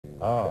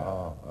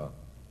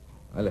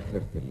على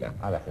خيرة الله.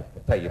 على خيرة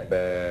الله. طيب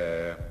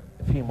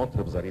في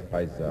مطرب ظريف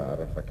عايز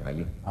اعرفك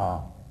عليه.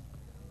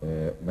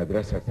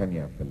 مدرسة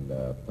تانية في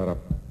الطرب،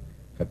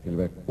 خدت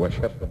بالك،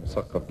 وشاب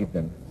مثقف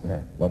جدا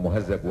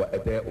ومهذب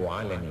واداؤه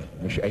علني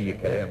مش اي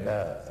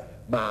كلام،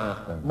 مع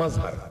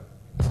مظهر.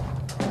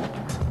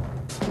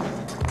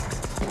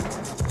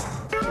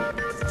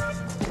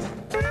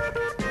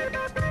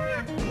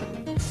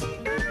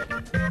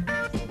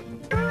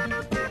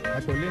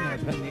 هتقول لنا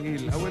هتغني ايه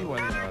الاول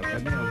ولا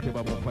تغنيها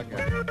وتبقى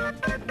مفاجأة؟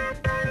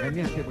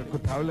 تغنيها تبقى،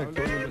 كنت هقول لك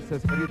تقول للاستاذ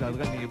فريد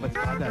هتغني ايه بس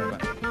بعدها بقى.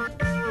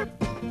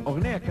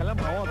 اغنية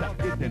كلامها واضح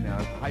جدا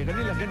يعني،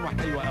 هيغني لك غنوة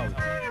حلوة قوي.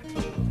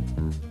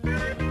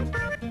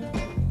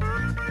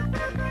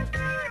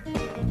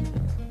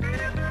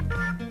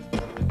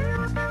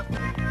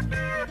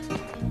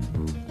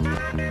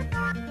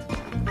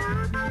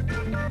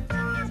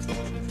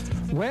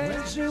 When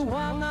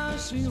Jo'anna,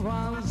 she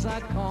runs a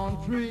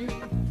country.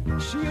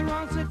 She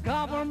runs a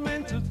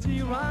government to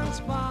tyrann's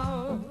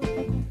power.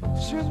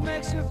 She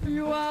makes a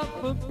few of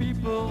the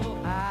people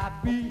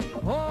happy.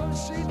 Oh,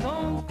 she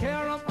don't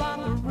care about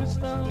the rich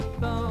and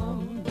dumb.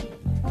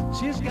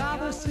 She's got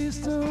a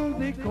system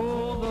they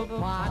call the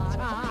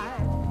apartheid.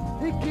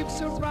 It keeps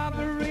her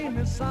brother in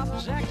a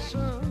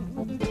subjection.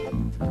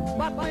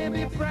 But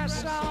maybe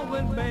pressure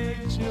will make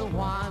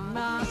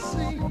Jo'anna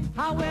see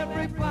how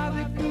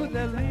everybody could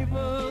live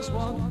as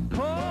one.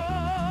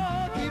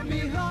 Oh, give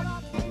me up,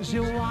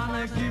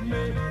 Jo'anna, give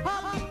me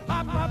up,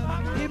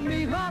 give me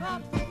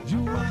up,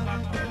 Jo'anna,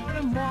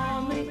 the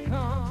morning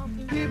come.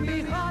 Give me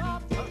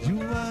up,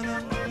 Jo'anna,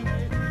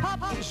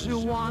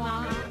 Jo'anna,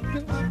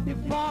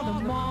 before the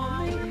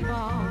morning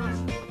comes.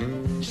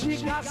 She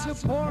got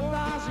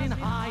supporters in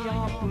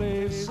higher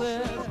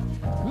places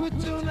who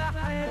turn their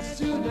heads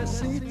to the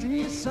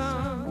city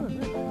sun.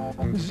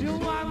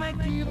 Jo'anna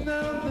give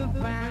them the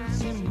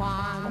fancy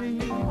money,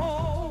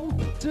 oh,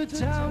 to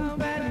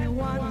tempt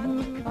anyone who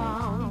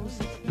comes.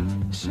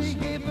 She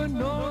even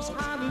knows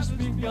how to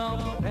speak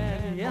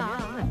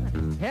opinion,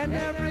 and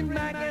every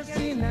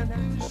magazine and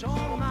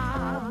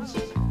journals.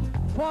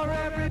 For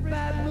every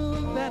bad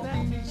move that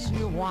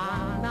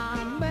Jo'anna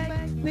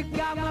make, they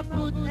gotta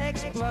put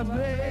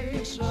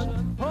explanation.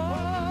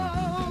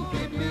 Oh,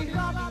 give me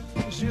up,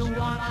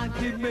 Jo'anna,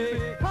 give me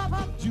up,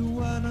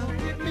 Jo'anna,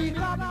 give me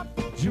up,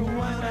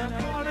 Jo'anna,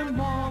 for the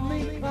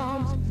morning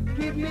comes.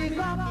 Give me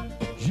up,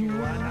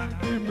 Jo'anna,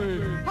 give me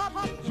up,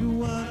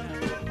 Jo'anna,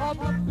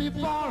 up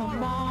before the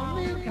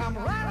morning comes.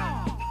 Right on.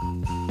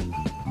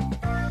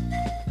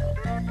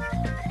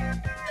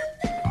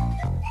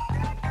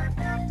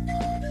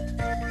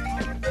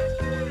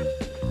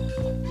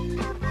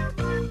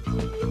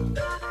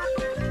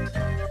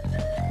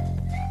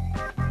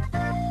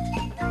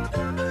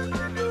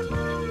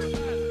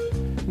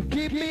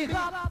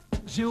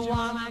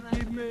 Jo'anna,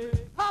 give me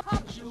up,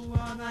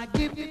 Jo'anna,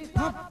 give me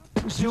up,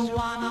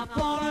 Jo'anna,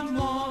 for the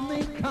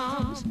morning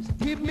comes.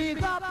 Give me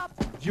up,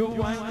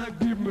 Jo'anna,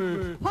 give me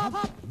up,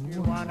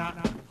 Jo'anna,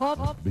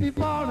 up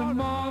before the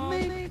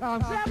morning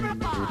comes.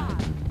 Everybody,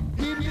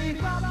 give me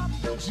up,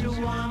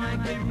 Jo'anna,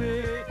 give me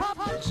up,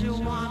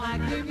 Jo'anna,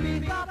 give me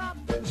up,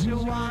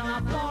 Jo'anna,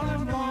 for the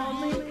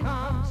morning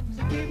comes.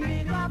 Give me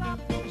up,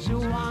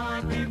 Jo'anna,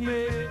 give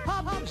me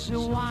up,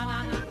 Jo'anna,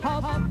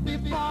 up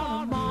before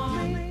the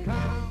morning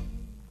comes.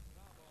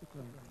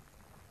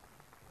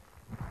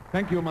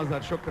 ثانك يو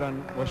مازر،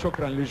 شكرا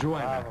وشكرا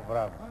لجوانا.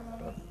 برافو.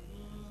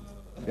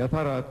 يا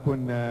ترى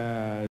تكون